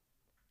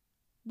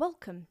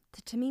Welcome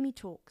to Tamimi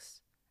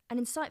Talks, an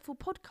insightful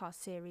podcast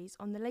series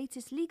on the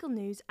latest legal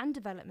news and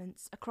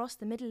developments across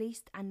the Middle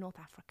East and North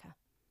Africa.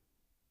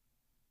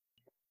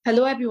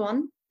 Hello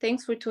everyone,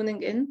 thanks for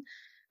tuning in.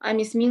 I'm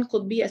Yasmeen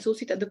Qotbi,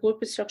 Associate at the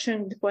Corporate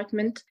Structuring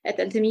Department at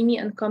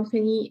Al-Tamimi &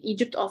 Company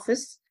Egypt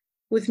office.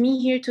 With me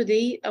here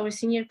today, our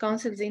Senior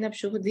Counsel Zeinab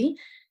Shohdy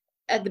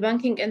at the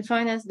Banking and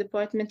Finance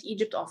Department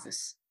Egypt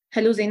office.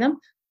 Hello Zeinab.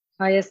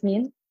 Hi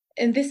Yasmeen.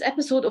 In this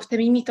episode of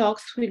Tamimi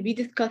Talks, we'll be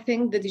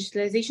discussing the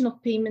digitalization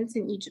of payments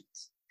in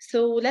Egypt.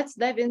 So let's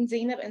dive in,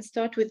 Zeinab, and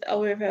start with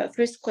our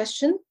first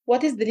question.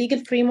 What is the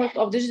legal framework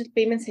of digital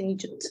payments in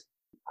Egypt?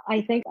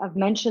 I think I've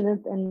mentioned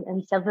it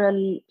in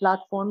several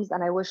platforms,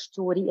 and I wish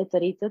to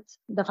reiterate it.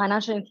 The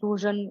financial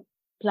inclusion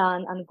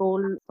plan and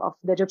goal of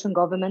the Egyptian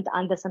government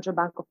and the Central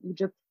Bank of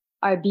Egypt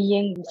are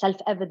being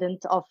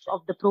self-evident of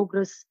the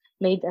progress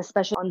made,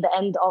 especially on the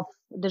end of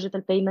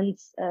digital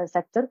payments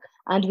sector.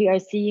 And we are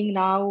seeing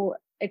now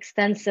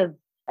extensive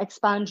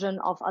expansion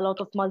of a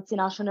lot of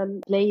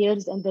multinational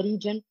players in the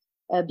region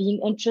being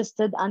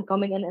interested and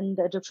coming in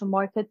the Egyptian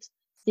market,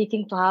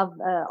 seeking to have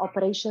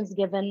operations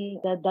given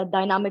the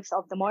dynamics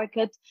of the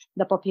market,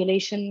 the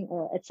population,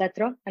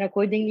 etc. And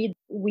accordingly,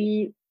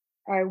 we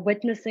are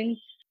witnessing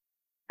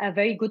a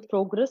very good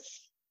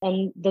progress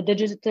in the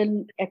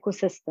digital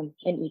ecosystem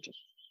in Egypt.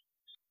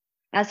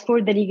 As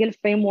for the legal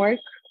framework,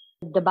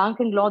 the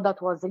banking law that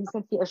was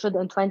recently issued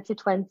in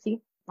 2020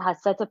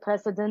 has set a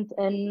precedent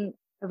in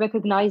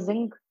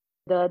recognizing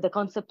the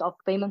concept of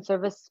payment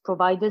service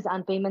providers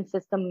and payment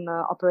system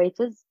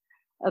operators.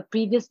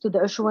 Previous to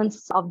the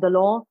issuance of the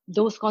law,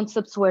 those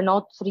concepts were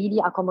not really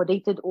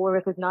accommodated or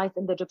recognized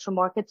in the Egyptian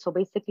market. So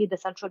basically, the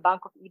Central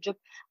Bank of Egypt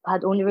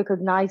had only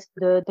recognized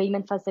the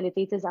payment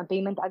facilitators and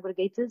payment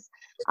aggregators,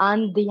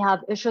 and they have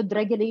issued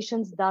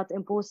regulations that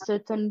impose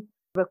certain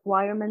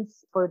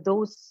requirements for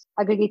those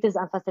aggregators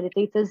and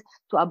facilitators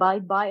to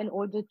abide by in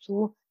order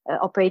to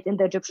operate in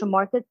the Egyptian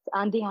market.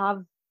 And they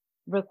have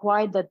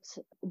required that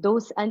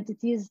those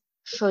entities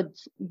should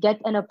get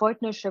in a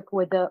partnership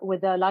with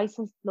a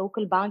licensed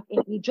local bank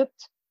in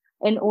Egypt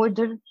in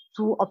order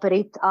to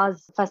operate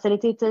as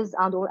facilitators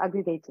and or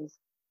aggregators.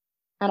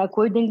 And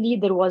accordingly,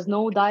 there was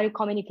no direct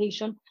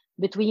communication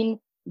between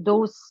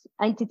those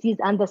entities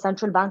and the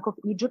Central Bank of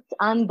Egypt,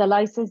 and the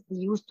license they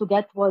used to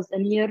get was a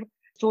mere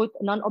short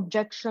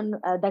non-objection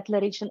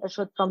declaration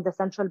issued from the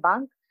Central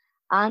Bank.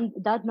 And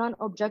that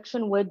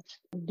non-objection would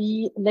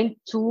be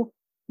linked to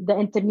the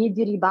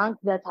intermediary bank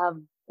that have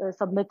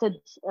submitted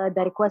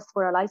the request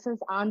for a license,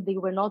 and they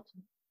were not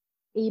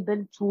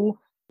able to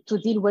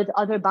deal with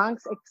other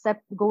banks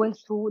except going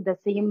through the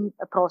same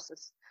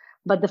process.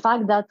 But the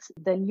fact that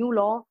the new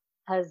law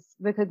has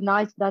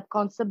recognized that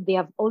concept, they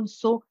have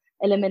also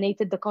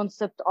eliminated the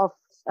concept of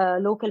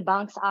local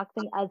banks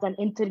acting as an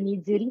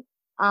intermediary,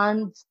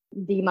 and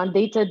they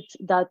mandated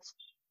that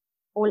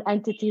all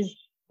entities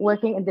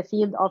working in the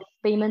field of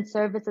payment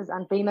services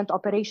and payment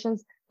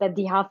operations, that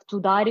they have to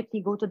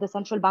directly go to the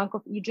Central Bank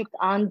of Egypt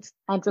and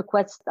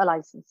request a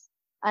license.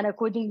 And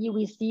accordingly,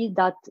 we see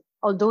that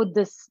although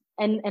this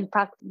in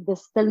practice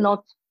this still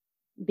not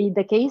be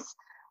the case,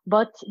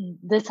 but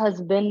this has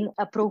been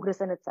a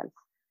progress in itself.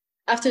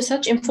 After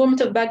such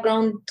informative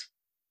background,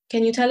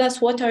 can you tell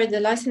us what are the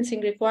licensing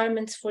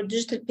requirements for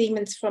digital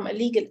payments from a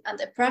legal and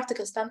a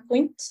practical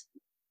standpoint?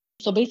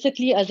 So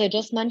basically, as I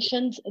just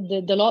mentioned,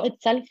 the law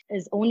itself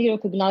is only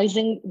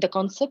recognizing the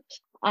concept,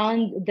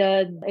 and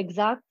the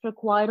exact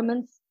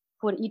requirements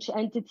for each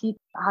entity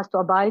has to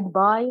abide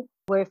by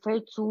were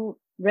referred to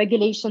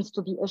regulations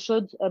to be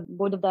issued,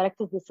 Board of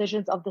Directors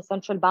decisions of the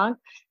Central Bank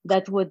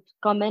that would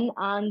come in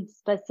and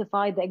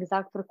specify the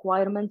exact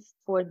requirements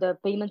for the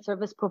payment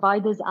service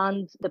providers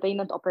and the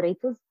payment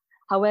operators.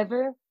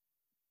 However,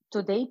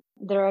 to date,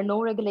 there are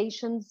no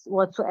regulations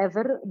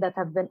whatsoever that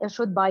have been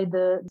issued by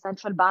the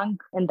Central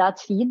Bank in that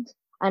field.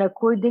 And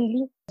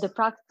accordingly, the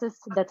practice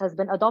that has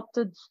been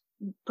adopted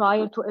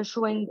prior to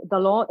issuing the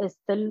law is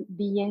still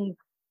being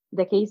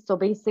the case. So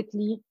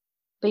basically,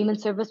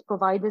 payment service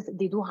providers,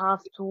 they do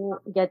have to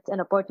get in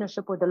a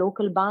partnership with the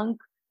local bank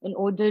in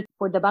order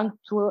for the bank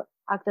to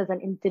act as an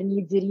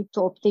intermediary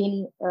to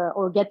obtain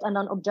or get a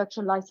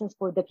non-objection license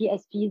for the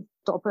PSPs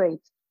to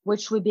operate,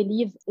 which we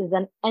believe is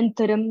an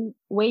interim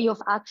way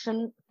of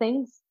action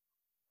things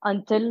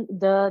until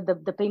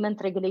the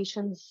payment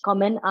regulations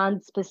come in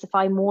and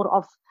specify more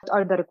of what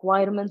are the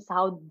requirements,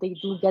 how they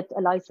do get a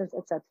license,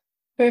 etc.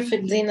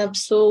 Perfect, Zeinab.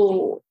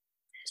 So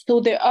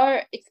there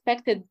are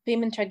expected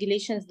payment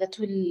regulations that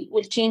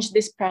will change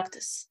this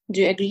practice.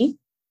 Do you agree?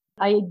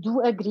 I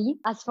do agree.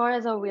 As far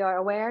as we are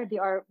aware,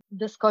 there are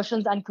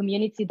discussions and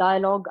community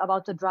dialogue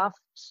about the draft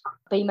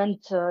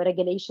payment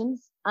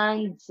regulations.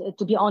 And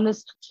to be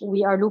honest,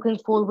 we are looking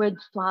forward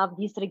to have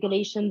these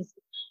regulations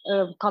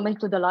coming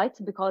to the light,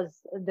 because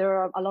there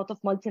are a lot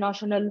of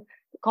multinational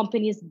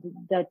companies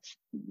that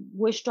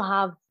wish to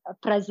have a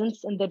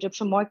presence in the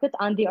Egyptian market,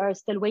 and they are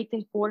still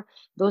waiting for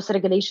those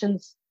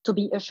regulations to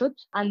be issued.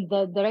 And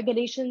the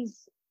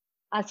regulations,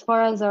 as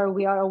far as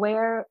we are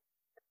aware,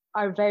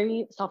 are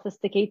very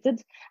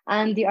sophisticated,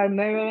 and they are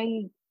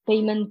mirroring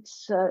payment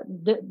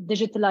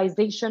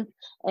digitalization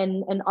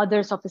and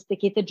other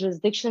sophisticated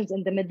jurisdictions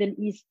in the Middle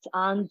East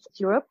and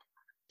Europe.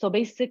 So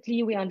basically,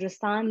 we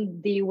understand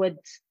they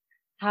would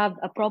have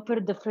a proper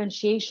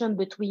differentiation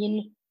between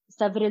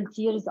several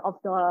tiers of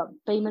the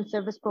payment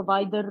service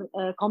provider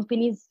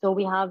companies. So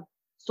we have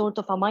sort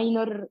of a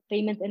minor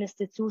payment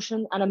institution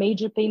and a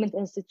major payment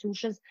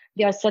institutions.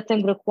 They are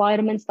setting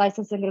requirements,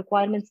 licensing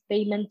requirements,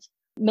 payment,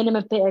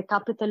 minimum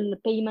capital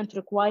payment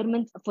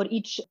requirements for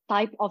each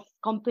type of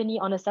company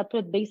on a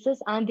separate basis.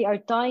 And they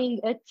are tying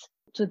it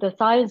to the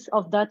size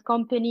of that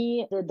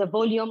company, the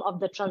volume of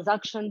the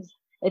transactions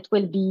it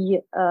will be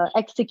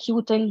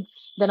executing,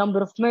 the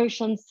number of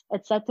merchants,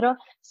 etc.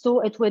 So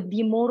it would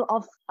be more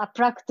of a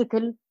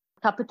practical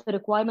capital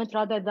requirement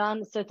rather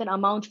than certain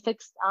amount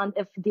fixed. And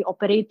if they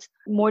operate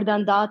more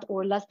than that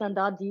or less than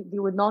that, they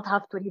would not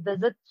have to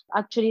revisit.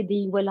 Actually,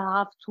 they will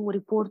have to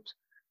report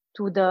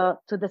to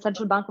the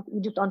Central Bank of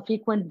Egypt on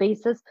frequent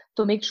basis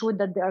to make sure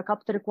that their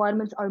capital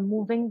requirements are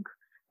moving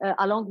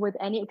along with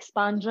any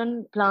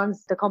expansion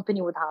plans the company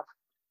would have.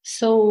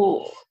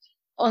 So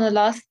on a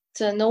last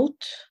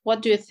note,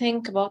 what do you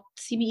think about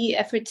CBE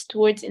efforts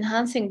towards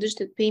enhancing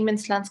digital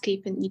payments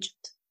landscape in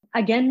Egypt?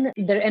 Again,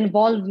 their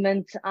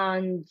involvement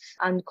and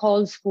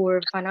calls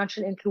for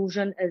financial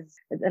inclusion is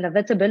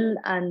inevitable,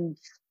 and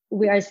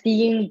we are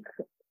seeing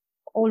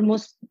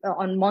almost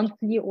on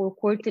monthly or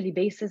quarterly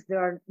basis there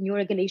are new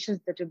regulations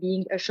that are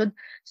being issued.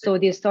 So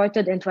they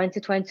started in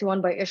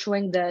 2021 by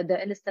issuing the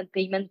instant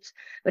payment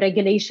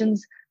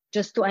regulations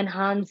just to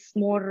enhance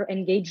more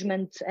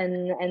engagement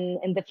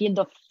in the field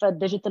of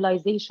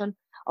digitalization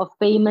of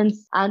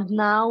payments. And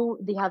now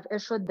they have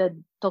issued the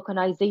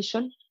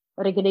tokenization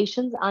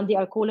regulations, and they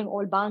are calling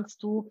all banks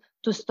to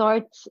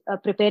start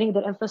preparing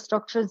their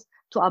infrastructures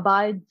to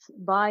abide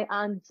by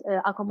and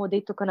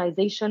accommodate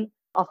tokenization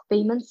of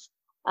payments.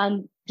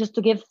 And just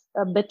to give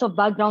a bit of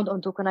background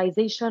on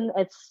tokenization,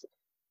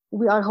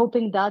 we are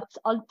hoping that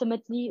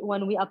ultimately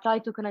when we apply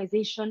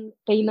tokenization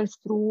payments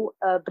through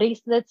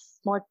bracelets,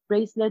 smart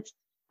bracelets,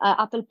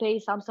 Apple Pay,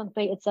 Samsung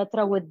Pay,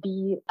 etc., would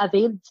be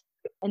availed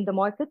in the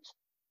market.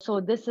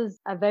 So this is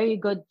a very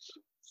good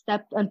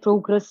step and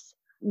progress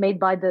made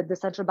by the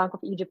Central Bank of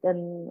Egypt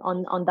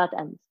on that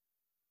end.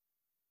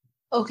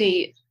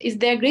 Okay, is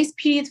there a grace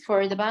period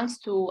for the banks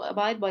to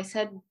abide by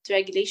said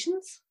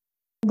regulations?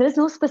 There is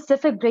no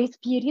specific grace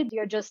period.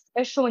 You're just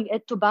issuing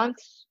it to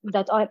banks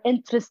that are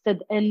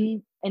interested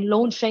in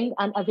launching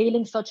and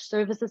availing such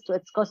services to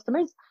its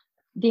customers.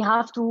 They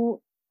have to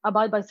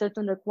abide by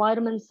certain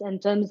requirements in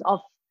terms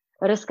of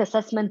risk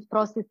assessment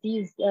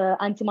processes,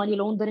 anti-money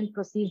laundering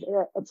procedures,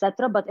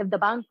 etc. But if the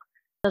bank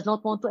does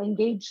not want to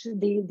engage,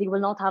 they will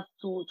not have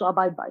to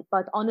abide by it.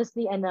 But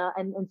honestly,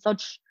 in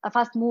such a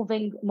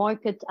fast-moving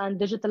market and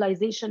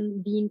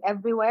digitalization being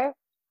everywhere,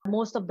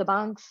 most of the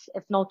banks,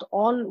 if not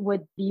all,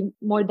 would be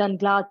more than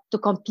glad to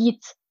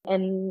compete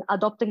in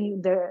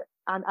adapting the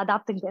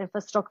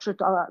infrastructure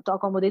to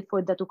accommodate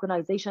for the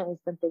tokenization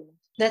instant payment.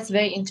 That's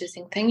very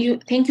interesting. Thank you,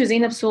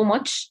 Zeinab, so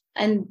much.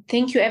 And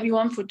thank you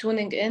everyone for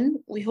tuning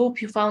in. We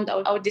hope you found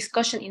our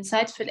discussion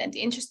insightful and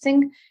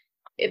interesting.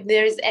 If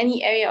there is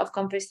any area of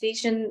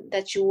conversation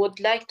that you would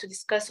like to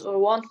discuss or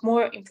want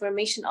more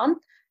information on,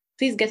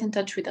 please get in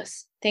touch with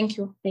us. Thank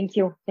you. Thank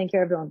you. Thank you,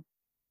 everyone.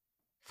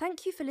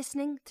 Thank you for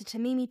listening to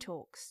Tamimi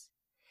Talks.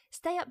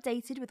 Stay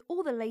updated with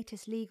all the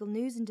latest legal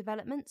news and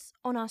developments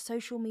on our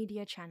social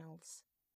media channels.